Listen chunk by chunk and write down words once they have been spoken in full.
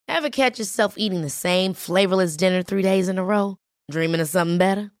Ever catch yourself eating the same flavorless dinner 3 days in a row? Dreaming of something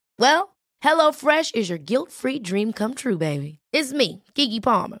better? Well, HelloFresh is your guilt-free dream come true, baby. It's me, Keke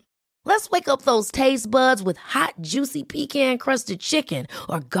Palmer. Let's wake up those taste buds with hot, juicy pecan-crusted chicken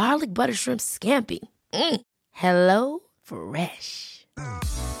or garlic butter shrimp scampi. Hello Fresh.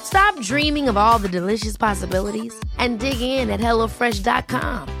 Stop dreaming of all the delicious possibilities and dig in at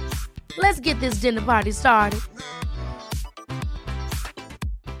HelloFresh.com. Let's get this dinner party started.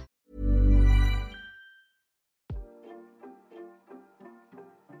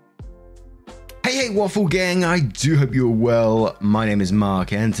 Hey, Waffle Gang, I do hope you're well. My name is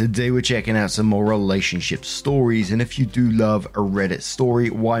Mark, and today we're checking out some more relationship stories. And if you do love a Reddit story,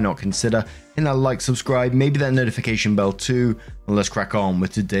 why not consider hitting that like, subscribe, maybe that notification bell too. And let's crack on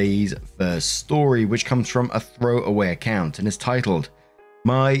with today's first story, which comes from a throwaway account and is titled,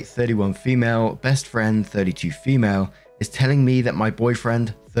 "My 31 female best friend 32 female is telling me that my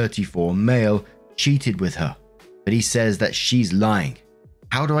boyfriend 34 male cheated with her, but he says that she's lying.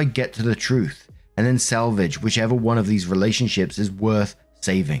 How do I get to the truth and then salvage whichever one of these relationships is worth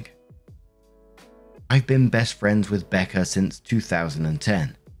saving? I've been best friends with Becca since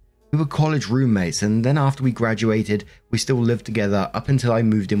 2010. We were college roommates, and then after we graduated, we still lived together up until I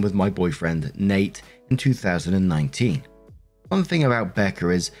moved in with my boyfriend, Nate, in 2019. One thing about Becca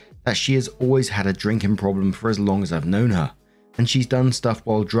is that she has always had a drinking problem for as long as I've known her, and she's done stuff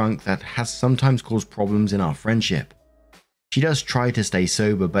while drunk that has sometimes caused problems in our friendship. She does try to stay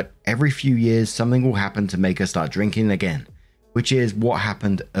sober, but every few years something will happen to make her start drinking again, which is what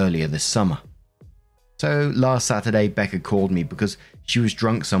happened earlier this summer. So last Saturday, Becca called me because she was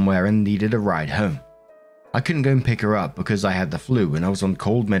drunk somewhere and needed a ride home. I couldn't go and pick her up because I had the flu and I was on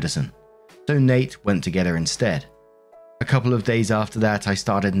cold medicine, so Nate went to get her instead. A couple of days after that, I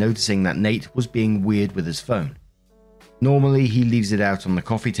started noticing that Nate was being weird with his phone. Normally, he leaves it out on the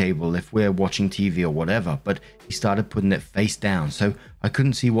coffee table if we're watching TV or whatever, but he started putting it face down, so I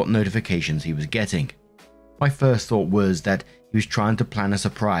couldn't see what notifications he was getting. My first thought was that he was trying to plan a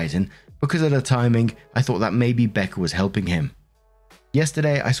surprise, and because of the timing, I thought that maybe Becca was helping him.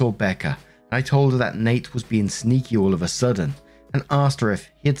 Yesterday, I saw Becca, and I told her that Nate was being sneaky all of a sudden, and asked her if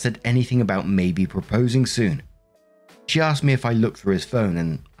he had said anything about maybe proposing soon. She asked me if I looked through his phone,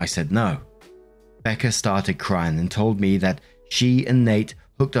 and I said no. Becca started crying and told me that she and Nate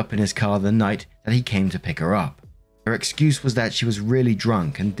hooked up in his car the night that he came to pick her up. Her excuse was that she was really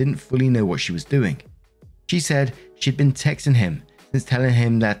drunk and didn't fully know what she was doing. She said she'd been texting him since telling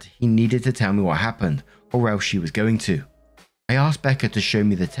him that he needed to tell me what happened or else she was going to. I asked Becca to show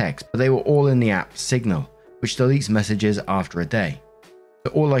me the text, but they were all in the app Signal, which deletes messages after a day.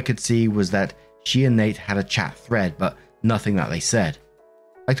 So all I could see was that she and Nate had a chat thread, but nothing that they said.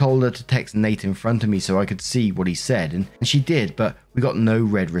 I told her to text Nate in front of me so I could see what he said, and she did, but we got no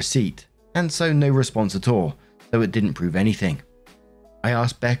red receipt, and so no response at all, so it didn't prove anything. I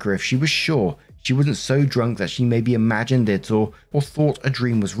asked Becca if she was sure she wasn't so drunk that she maybe imagined it or thought a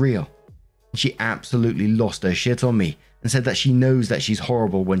dream was real. And she absolutely lost her shit on me and said that she knows that she's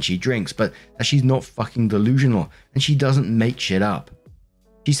horrible when she drinks, but that she's not fucking delusional and she doesn't make shit up.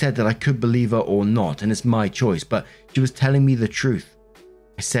 She said that I could believe her or not, and it's my choice, but she was telling me the truth.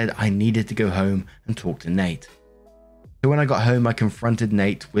 I said I needed to go home and talk to Nate. So when I got home, I confronted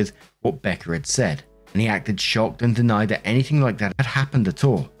Nate with what Becca had said, and he acted shocked and denied that anything like that had happened at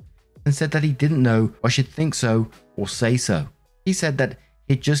all, and said that he didn't know I should think so or say so. He said that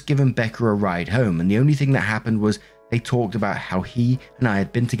he'd just given Becca a ride home, and the only thing that happened was they talked about how he and I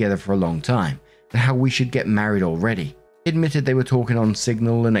had been together for a long time, and how we should get married already. He admitted they were talking on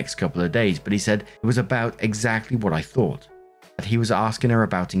Signal the next couple of days, but he said it was about exactly what I thought. That he was asking her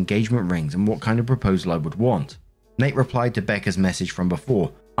about engagement rings and what kind of proposal I would want. Nate replied to Becca's message from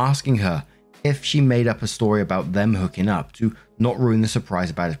before, asking her if she made up a story about them hooking up to not ruin the surprise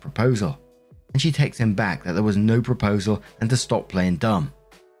about his proposal. And she texted him back that there was no proposal and to stop playing dumb.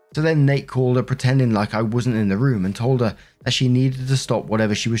 So then Nate called her pretending like I wasn't in the room and told her that she needed to stop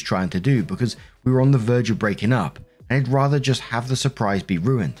whatever she was trying to do because we were on the verge of breaking up and he'd rather just have the surprise be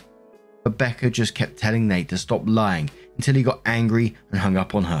ruined. But Becca just kept telling Nate to stop lying until he got angry and hung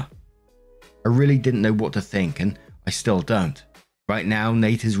up on her. I really didn't know what to think, and I still don't. Right now,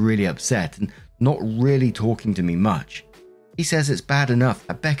 Nate is really upset and not really talking to me much. He says it's bad enough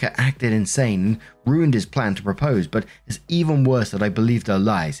that Becca acted insane and ruined his plan to propose, but it's even worse that I believed her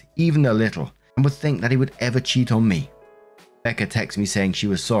lies, even a little, and would think that he would ever cheat on me. Becca texted me saying she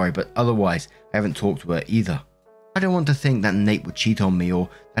was sorry, but otherwise I haven't talked to her either. I don't want to think that Nate would cheat on me or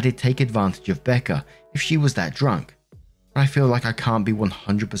that he'd take advantage of Becca if she was that drunk. But I feel like I can't be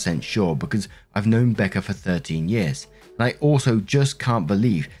 100% sure because I've known Becca for 13 years. And I also just can't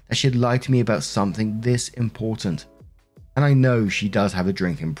believe that she'd lied to me about something this important. And I know she does have a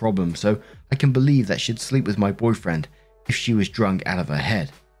drinking problem, so I can believe that she'd sleep with my boyfriend if she was drunk out of her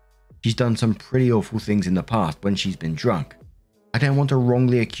head. She's done some pretty awful things in the past when she's been drunk. I don't want to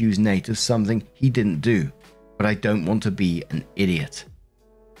wrongly accuse Nate of something he didn't do, but I don't want to be an idiot.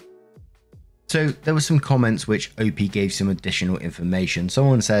 So there were some comments which OP gave some additional information.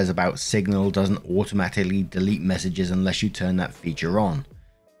 Someone says about Signal doesn't automatically delete messages unless you turn that feature on.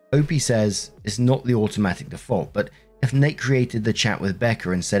 OP says it's not the automatic default, but if Nate created the chat with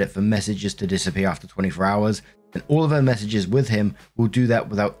Becca and set it for messages to disappear after 24 hours, then all of her messages with him will do that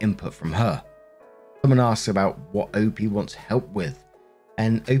without input from her. Someone asks about what OP wants help with,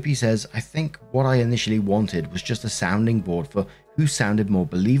 and OP says, I think what I initially wanted was just a sounding board for who sounded more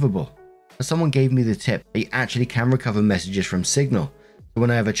believable. But someone gave me the tip that you actually can recover messages from Signal, so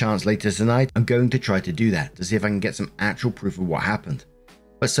when I have a chance later tonight, I'm going to try to do that to see if I can get some actual proof of what happened.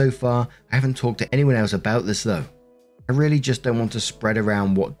 But so far, I haven't talked to anyone else about this though. I really just don't want to spread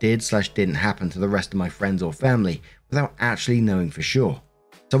around what did/didn't happen to the rest of my friends or family without actually knowing for sure.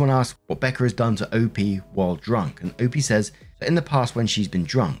 Someone asked what Becca has done to OP while drunk, and OP says that in the past when she's been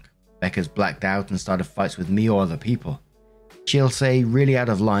drunk, Becca's blacked out and started fights with me or other people. She'll say really out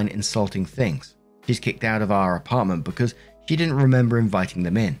of line insulting things. She's kicked out of our apartment because she didn't remember inviting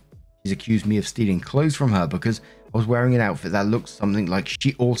them in. She's accused me of stealing clothes from her because I was wearing an outfit that looked something like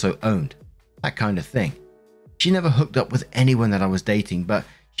she also owned. That kind of thing. She never hooked up with anyone that I was dating, but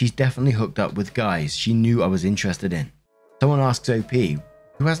she's definitely hooked up with guys she knew I was interested in. Someone asks OP,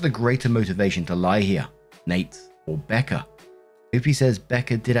 who has the greater motivation to lie here, Nate or Becca? OP says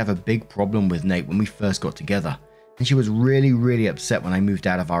Becca did have a big problem with Nate when we first got together, and she was really upset when I moved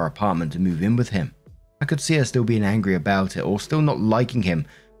out of our apartment to move in with him. I could see her still being angry about it or still not liking him,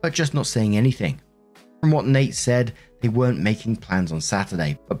 but just not saying anything. From what Nate said, they weren't making plans on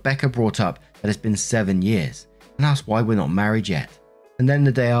Saturday, but Becca brought up that it's been 7 years and asked why we're not married yet. And then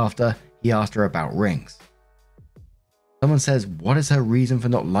the day after, he asked her about rings. Someone says, what is her reason for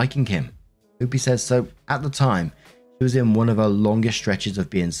not liking him? OP says, so at the time, she was in one of her longest stretches of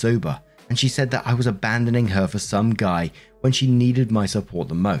being sober, and she said that I was abandoning her for some guy when she needed my support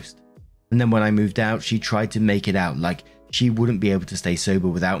the most. And then when I moved out, she tried to make it out like she wouldn't be able to stay sober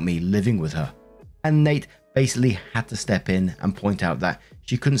without me living with her. And Nate basically had to step in and point out that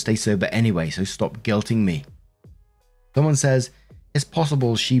she couldn't stay sober anyway, so stop guilting me. Someone says, it's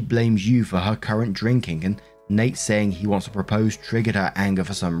possible she blames you for her current drinking, and Nate saying he wants to propose triggered her anger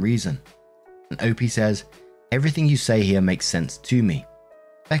for some reason. And OP says, everything you say here makes sense to me.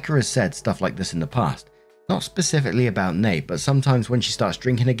 Becca has said stuff like this in the past, not specifically about Nate, but sometimes when she starts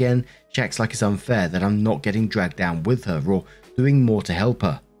drinking again, she acts like it's unfair that I'm not getting dragged down with her or doing more to help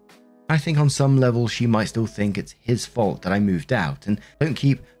her. I think on some level she might still think it's his fault that I moved out and don't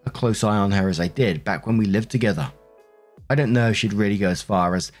keep a close eye on her as I did back when we lived together. I don't know if she'd really go as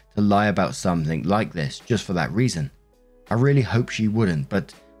far as to lie about something like this just for that reason. I really hope she wouldn't,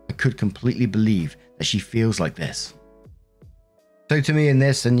 but I could completely believe that she feels like this. So to me in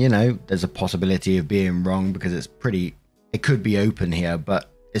this, and there's a possibility of being wrong because it could be open here,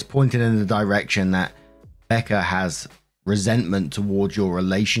 but it's pointing in the direction that Becca has resentment towards your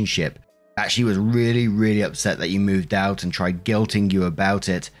relationship, that she was really upset that you moved out and tried guilting you about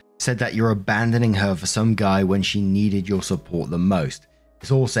it, said that you're abandoning her for some guy when she needed your support the most.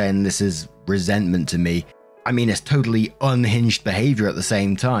 It's all saying this is resentment to me. I mean, it's totally unhinged behavior at the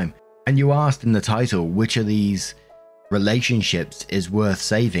same time. And you asked in the title, which of these relationships is worth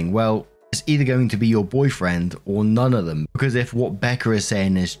saving? Well, it's either going to be your boyfriend or none of them. Because if what Becca is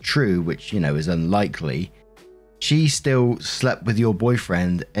saying is true, which, is unlikely, she still slept with your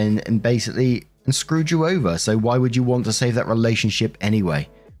boyfriend and basically screwed you over. So why would you want to save that relationship anyway?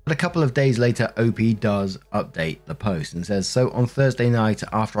 But a couple of days later, OP does update the post and says, so on Thursday night,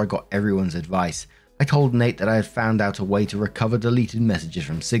 after I got everyone's advice, I told Nate that I had found out a way to recover deleted messages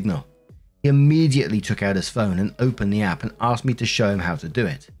from Signal. He immediately took out his phone and opened the app and asked me to show him how to do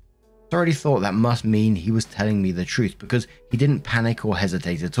it. I already thought that must mean he was telling me the truth because he didn't panic or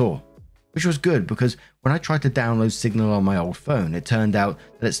hesitate at all. Which was good because when I tried to download Signal on my old phone, it turned out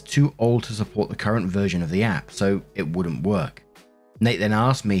that it's too old to support the current version of the app, so it wouldn't work. Nate then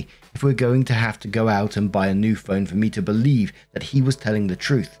asked me if we're going to have to go out and buy a new phone for me to believe that he was telling the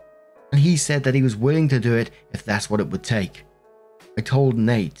truth. And he said that he was willing to do it if that's what it would take. I told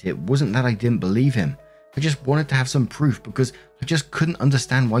Nate it wasn't that I didn't believe him. I just wanted to have some proof because I just couldn't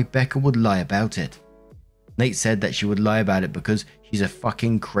understand why Becca would lie about it. Nate said that she would lie about it because she's a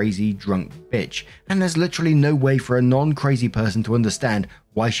fucking crazy drunk bitch, and there's literally no way for a non-crazy person to understand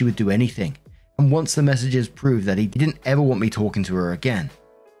why she would do anything. And once the messages proved that he didn't ever want me talking to her again.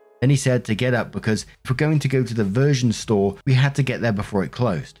 Then he said to get up because if we're going to go to the version store, we had to get there before it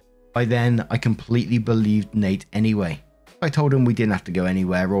closed. By then, I completely believed Nate anyway. I told him we didn't have to go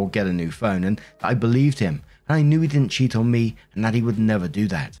anywhere or get a new phone, and I believed him, and I knew he didn't cheat on me and that he would never do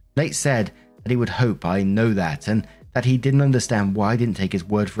that. Nate said that he would hope I know that, and that he didn't understand why I didn't take his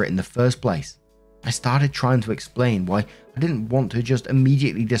word for it in the first place. I started trying to explain why I didn't want to just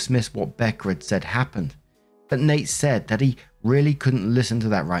immediately dismiss what Becca had said happened, but Nate said that he really couldn't listen to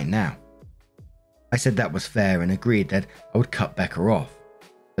that right now. I said that was fair and agreed that I would cut Becca off,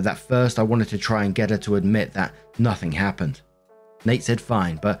 but at first I wanted to try and get her to admit that nothing happened. Nate said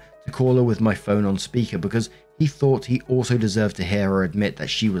fine, but to call her with my phone on speaker because he thought he also deserved to hear her admit that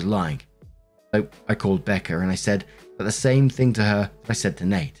she was lying. So I called Becca and I said that the same thing to her that I said to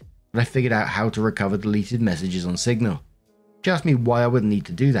Nate, but I figured out how to recover deleted messages on Signal. She asked me why I would need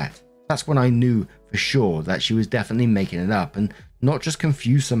to do that. That's when I knew for sure that she was definitely making it up and not just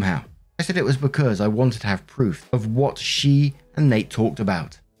confused somehow. I said it was because I wanted to have proof of what she and Nate talked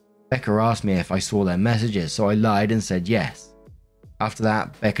about. Becca asked me if I saw their messages, so I lied and said yes. After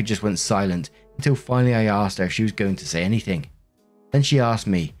that, Becca just went silent until finally I asked her if she was going to say anything. Then she asked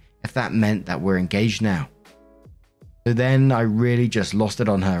me if that meant that we're engaged now. So then I really just lost it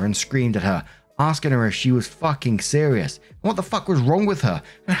on her and screamed at her, asking her if she was fucking serious and what the fuck was wrong with her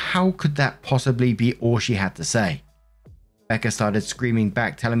and how could that possibly be all she had to say. Becca started screaming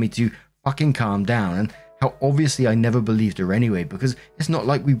back, telling me to fucking calm down and how obviously I never believed her anyway because it's not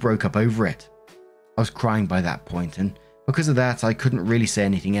like we broke up over it. I was crying by that point, and because of that I couldn't really say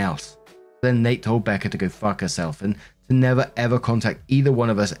anything else. Then Nate told Becca to go fuck herself and to never ever contact either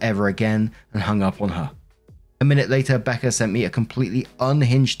one of us ever again and hung up on her. A minute later, Becca sent me a completely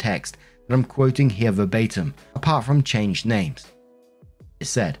unhinged text that I'm quoting here verbatim, apart from changed names. It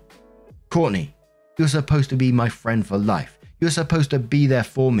said, "Courtney, you're supposed to be my friend for life. You're supposed to be there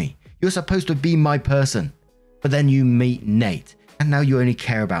for me. You're supposed to be my person. But then you meet Nate, and now you only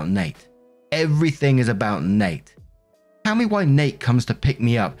care about Nate. Everything is about Nate. Tell me why Nate comes to pick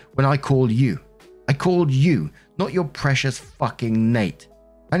me up when I called you. I called you, not your precious fucking Nate.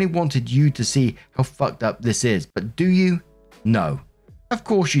 I only wanted you to see how fucked up this is, but do you? No. Of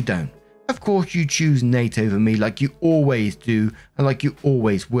course you don't. Of course you choose Nate over me like you always do and like you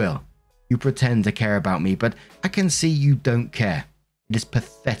always will. You pretend to care about me, but I can see you don't care. It is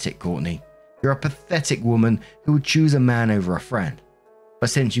pathetic, Courtney. You're a pathetic woman who would choose a man over a friend. But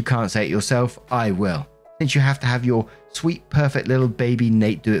since you can't say it yourself, I will. Since you have to have your sweet, perfect little baby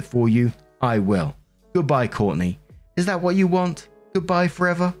Nate do it for you, I will. Goodbye, Courtney. Is that what you want? Goodbye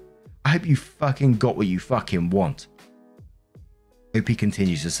forever? I hope you fucking got what you fucking want." Opie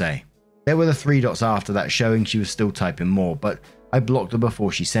continues to say, "There were the 3 dots after that showing she was still typing more, but I blocked her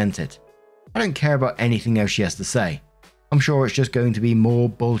before she sent it. I don't care about anything else she has to say. I'm sure it's just going to be more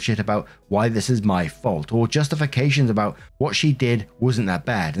bullshit about why this is my fault, or justifications about what she did wasn't that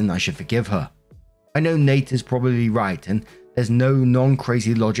bad and I should forgive her. I know Nate is probably right, and there's no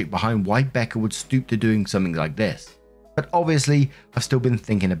non-crazy logic behind why Becca would stoop to doing something like this. But obviously, I've still been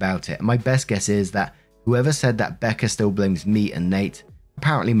thinking about it, and my best guess is that whoever said that Becca still blames me and Nate,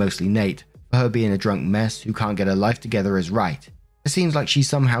 apparently mostly Nate, for her being a drunk mess who can't get her life together is right. It seems like she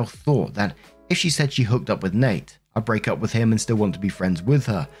somehow thought that if she said she hooked up with Nate, I'd break up with him and still want to be friends with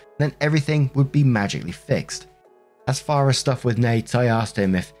her, then everything would be magically fixed. As far as stuff with Nate, I asked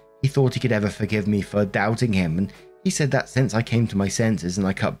him if he thought he could ever forgive me for doubting him, and he said that since I came to my senses and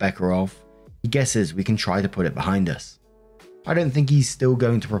I cut Becca off, he guesses we can try to put it behind us. I don't think he's still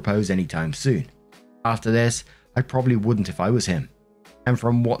going to propose anytime soon. After this, I probably wouldn't if I was him. And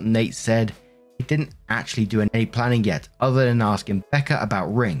from what Nate said, he didn't actually do any planning yet other than asking Becca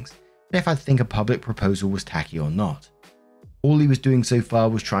about rings and if I think a public proposal was tacky or not. All he was doing so far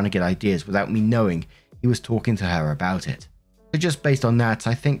was trying to get ideas without me knowing he was talking to her about it. So just based on that,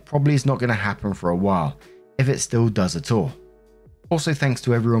 I think probably it's not going to happen for a while, if it still does at all. Also, thanks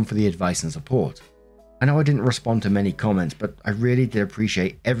to everyone for the advice and support. I know I didn't respond to many comments, but I really did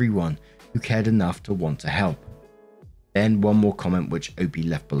appreciate everyone who cared enough to want to help." Then one more comment which Opie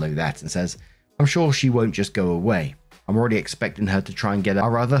left below that and says, "I'm sure she won't just go away. I'm already expecting her to try and get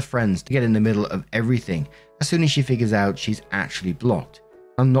our other friends to get in the middle of everything as soon as she figures out she's actually blocked.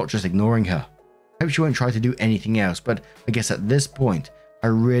 I'm not just ignoring her. I hope she won't try to do anything else, but I guess at this point, I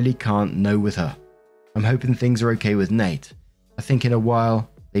really can't know with her. I'm hoping things are okay with Nate. I think in a while,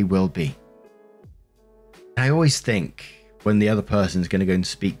 they will be." I always think when the other person is going to go and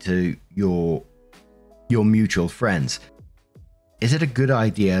speak to your your mutual friends. Is it a good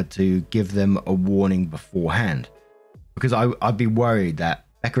idea to give them a warning beforehand? Because I'd be worried that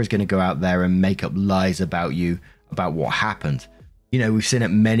Becca is going to go out there and make up lies about you, about what happened. You know, we've seen it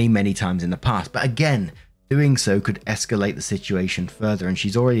many, many times in the past. But again, doing so could escalate the situation further. And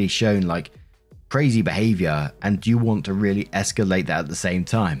she's already shown like crazy behavior. And do you want to really escalate that at the same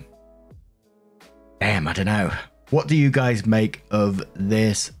time? Damn, I don't know. What do you guys make of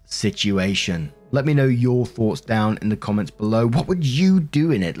this situation? Let me know your thoughts down in the comments below. What would you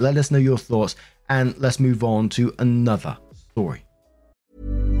do in it? Let us know your thoughts. And let's move on to another story.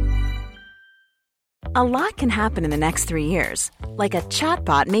 A lot can happen in the next 3 years. Like a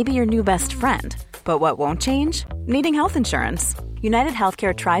chatbot may be your new best friend. But what won't change? Needing health insurance. United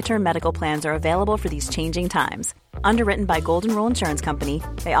Healthcare Tri-Term Medical Plans are available for these changing times. Underwritten by Golden Rule Insurance Company,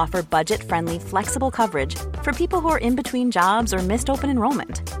 they offer budget-friendly, flexible coverage for people who are in between jobs or missed open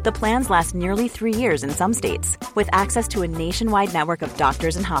enrollment. The plans last nearly 3 years in some states, with access to a nationwide network of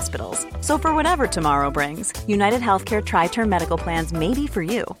doctors and hospitals. So for whatever tomorrow brings, United Healthcare Tri-Term Medical Plans may be for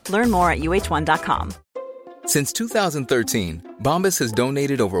you. Learn more at uh1.com. Since 2013, Bombas has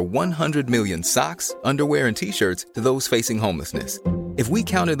donated over 100 million socks, underwear, and T-shirts to those facing homelessness. If we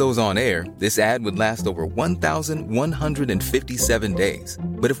counted those on air, this ad would last over 1,157 days.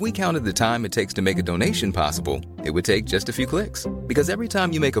 But if we counted the time it takes to make a donation possible, it would take just a few clicks. Because every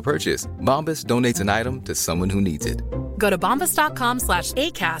time you make a purchase, Bombas donates an item to someone who needs it. Go to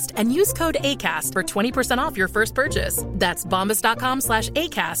bombas.com/ACAST and use code ACAST for 20% off your first purchase. That's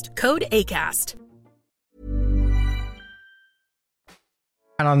bombas.com/ACAST, code ACAST.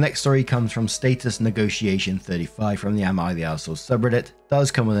 And our next story comes from Status Negotiation 35 from the Am I the Arsehole subreddit. Does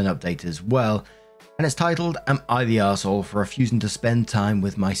come with an update as well. And it's titled, Am I the Arsehole for refusing to spend time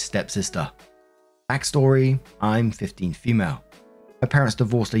with my stepsister? Backstory, I'm 15 female. My parents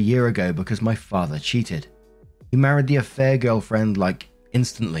divorced a year ago because my father cheated. He married the affair girlfriend like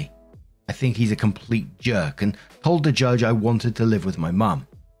instantly. I think he's a complete jerk and told the judge I wanted to live with my mum.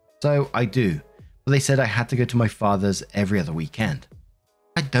 So I do, but they said I had to go to my father's every other weekend.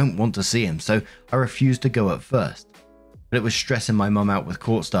 I don't want to see him, so I refused to go at first. But it was stressing my mum out with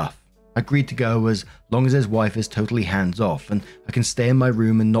court stuff. I agreed to go as long as his wife is totally hands off and I can stay in my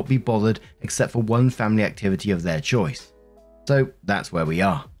room and not be bothered except for one family activity of their choice. So that's where we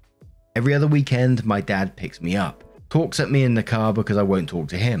are. Every other weekend, my dad picks me up, talks at me in the car because I won't talk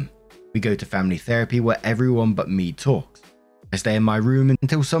to him. We go to family therapy where everyone but me talks. I stay in my room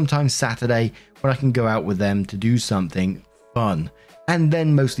until sometime Saturday when I can go out with them to do something fun. And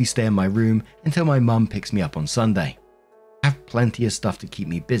then mostly stay in my room until my mum picks me up on Sunday. I have plenty of stuff to keep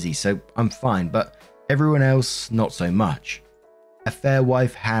me busy, so I'm fine, but everyone else, not so much. A fair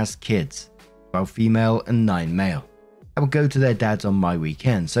wife has kids, 12 female and 9 male. I would go to their dads on my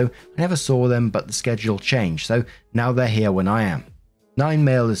weekend, so I never saw them, but the schedule changed, so now they're here when I am. 9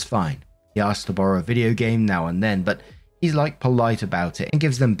 male is fine. He asks to borrow a video game now and then, but he's like polite about it and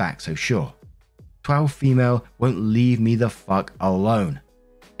gives them back, so sure. 12 female won't leave me the fuck alone.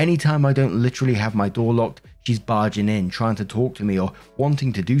 Anytime I don't literally have my door locked, she's barging in, trying to talk to me or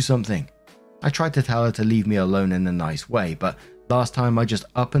wanting to do something. I tried to tell her to leave me alone in a nice way, but last time I just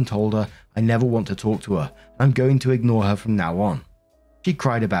up and told her I never want to talk to her. I'm going to ignore her from now on. She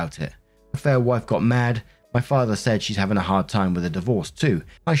cried about it. The fair wife got mad. My father said she's having a hard time with a divorce too.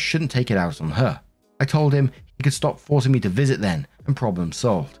 I shouldn't take it out on her. I told him he could stop forcing me to visit then, and problem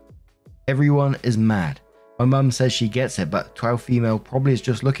solved. Everyone is mad. My mum says she gets it, but 12 female probably is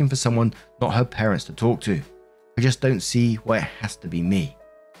just looking for someone not her parents to talk to. I just don't see why it has to be me.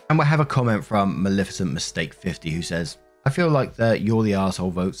 And we have a comment from Maleficent Mistake 50 who says, I feel like the You're the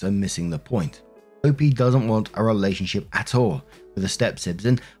Arsehole votes are missing the point. OP doesn't want a relationship at all with the step-sibs,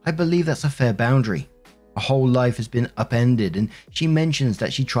 and I believe that's a fair boundary. Her whole life has been upended, and she mentions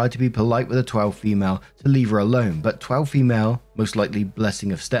that she tried to be polite with a 12 female to leave her alone, but 12 female, most likely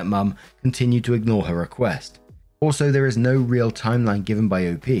blessing of stepmom, continued to ignore her request. Also, there is no real timeline given by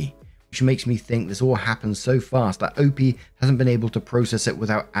OP, which makes me think this all happened so fast that OP hasn't been able to process it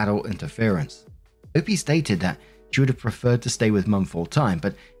without adult interference. OP stated that she would have preferred to stay with mum full time,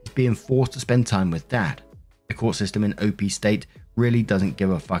 but is being forced to spend time with dad. The court system in OP's state really doesn't give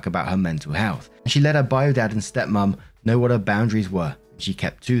a fuck about her mental health, and she let her bio dad and stepmom know what her boundaries were, and she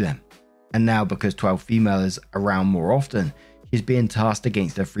kept to them. And now, because 12 female is around more often, she's being tasked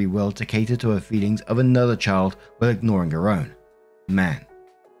against her free will to cater to her feelings of another child while ignoring her own. Man,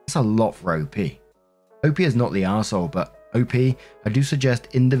 that's a lot for OP. OP is not the arsehole, but OP, I do suggest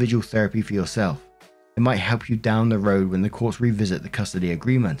individual therapy for yourself. It might help you down the road when the courts revisit the custody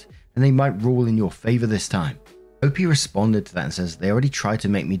agreement, and they might rule in your favor this time. OP responded to that and says, they already tried to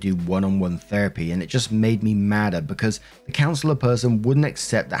make me do one-on-one therapy and it just made me madder because the counselor person wouldn't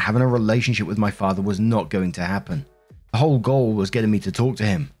accept that having a relationship with my father was not going to happen. The whole goal was getting me to talk to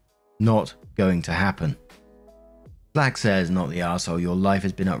him. Not going to happen. Black says, not the arsehole, your life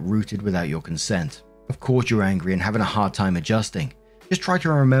has been uprooted without your consent. Of course you're angry and having a hard time adjusting. Just try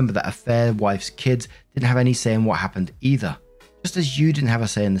to remember that a fair wife's kids didn't have any say in what happened either. Just as you didn't have a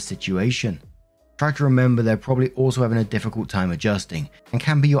say in the situation. Try to remember they're probably also having a difficult time adjusting and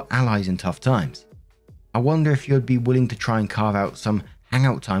can be your allies in tough times. I wonder if you'd be willing to try and carve out some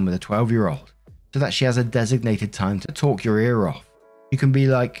hangout time with a 12-year-old so that she has a designated time to talk your ear off. You can be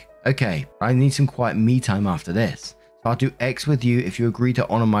like, okay, I need some quiet me time after this, so I'll do X with you if you agree to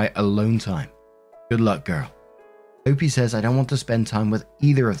honor my alone time. Good luck, girl. Opie says I don't want to spend time with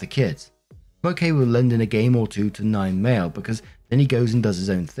either of the kids. I'm okay with lending a game or two to 9 male because then he goes and does his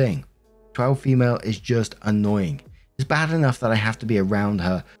own thing. 12 female is just annoying. It's bad enough that I have to be around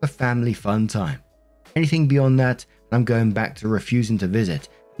her for family fun time. Anything beyond that, I'm going back to refusing to visit,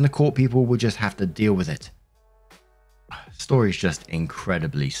 and the court people will just have to deal with it. Story's just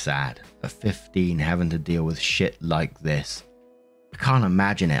incredibly sad. A 15 having to deal with shit like this. I can't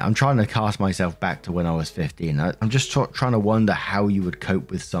imagine it. I'm trying to cast myself back to when I was 15. I'm just trying to wonder how you would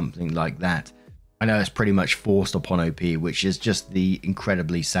cope with something like that. I know it's pretty much forced upon OP, which is just the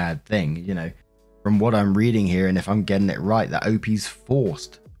incredibly sad thing, you know. From what I'm reading here, and if I'm getting it right, that OP's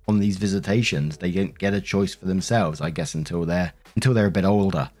forced on these visitations. They don't get a choice for themselves, I guess, until they're a bit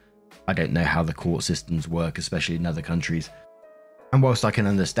older. I don't know how the court systems work, especially in other countries. And whilst I can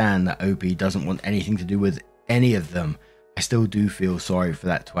understand that OP doesn't want anything to do with any of them, I still do feel sorry for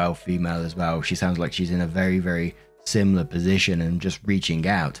that 12 female as well. She sounds like she's in a very, very similar position and just reaching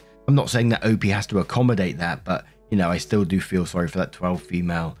out. I'm not saying that OP has to accommodate that, but, you know, I still do feel sorry for that 12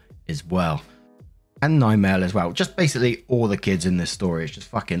 female as well. And 9 male as well. Just basically all the kids in this story. It's just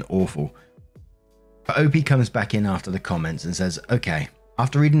fucking awful. But OP comes back in after the comments and says, okay,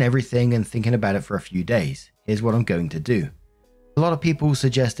 after reading everything and thinking about it for a few days, here's what I'm going to do. A lot of people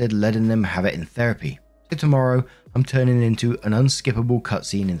suggested letting them have it in therapy. So tomorrow, I'm turning into an unskippable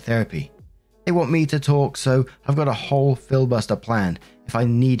cutscene in therapy. They want me to talk, so I've got a whole filibuster planned if I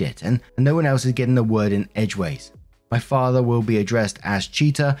need it, and no one else is getting a word in edgeways. My father will be addressed as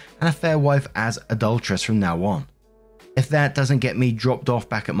cheater and a fair wife as adulteress from now on. If that doesn't get me dropped off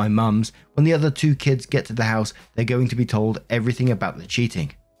back at my mum's, when the other 2 kids get to the house, they're going to be told everything about the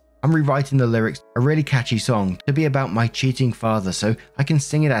cheating. I'm rewriting the lyrics, a really catchy song, to be about my cheating father so I can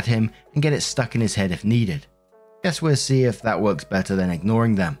sing it at him and get it stuck in his head if needed. Guess we'll see if that works better than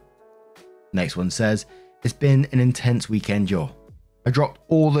ignoring them. Next one says, it's been an intense weekend, y'all. I dropped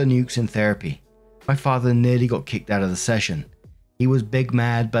all the nukes in therapy. My father nearly got kicked out of the session. He was big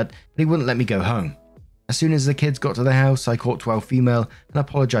mad, but he wouldn't let me go home. As soon as the kids got to the house, I caught 12 female and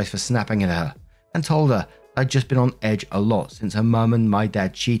apologized for snapping at her and told her I'd just been on edge a lot since her mum and my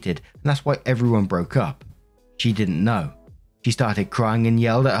dad cheated and that's why everyone broke up. She didn't know. She started crying and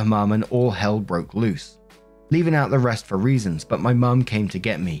yelled at her mum and all hell broke loose. Leaving out the rest for reasons, but my mum came to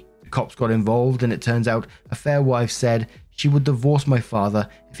get me. The cops got involved and it turns out a fair wife said she would divorce my father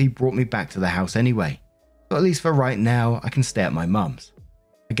if he brought me back to the house anyway. So at least for right now, I can stay at my mum's.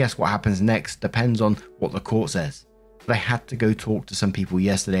 I guess what happens next depends on what the court says. But I had to go talk to some people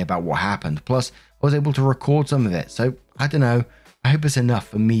yesterday about what happened. Plus, I was able to record some of it. So, I don't know. I hope it's enough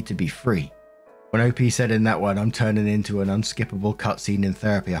for me to be free. When OP said in that one, I'm turning into an unskippable cutscene in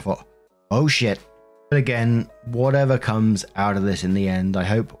therapy, I thought, oh shit. But again, whatever comes out of this in the end, I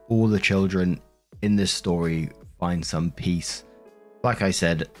hope all the children in this story find some peace. Like I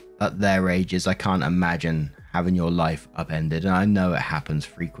said, at their ages, I can't imagine having your life upended. And I know it happens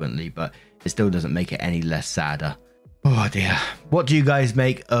frequently, but it still doesn't make it any less sadder. Oh dear. What do you guys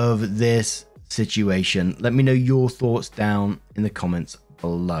make of this situation? Let me know your thoughts down in the comments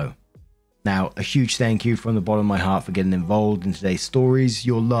below. Now, a huge thank you from the bottom of my heart for getting involved in today's stories.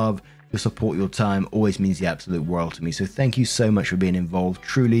 Your love, your support, your time always means the absolute world to me. So thank you so much for being involved.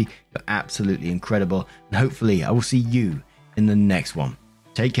 Truly, you're absolutely incredible. And hopefully I will see you in the next one.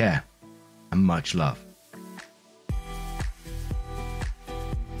 Take care and much love.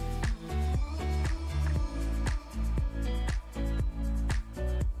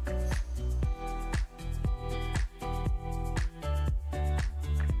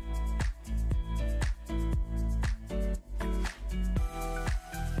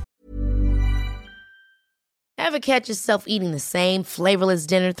 Ever catch yourself eating the same flavorless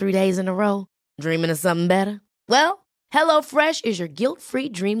dinner 3 days in a row? Dreaming of something better? Well, HelloFresh is your guilt-free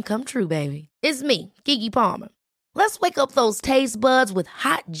dream come true, baby. It's me, Keke Palmer. Let's wake up those taste buds with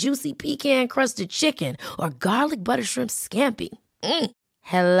hot, juicy pecan-crusted chicken or garlic butter shrimp scampi.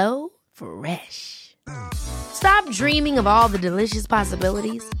 Hello Fresh. Stop dreaming of all the delicious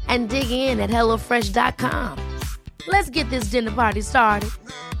possibilities and dig in at HelloFresh.com. Let's get this dinner party started.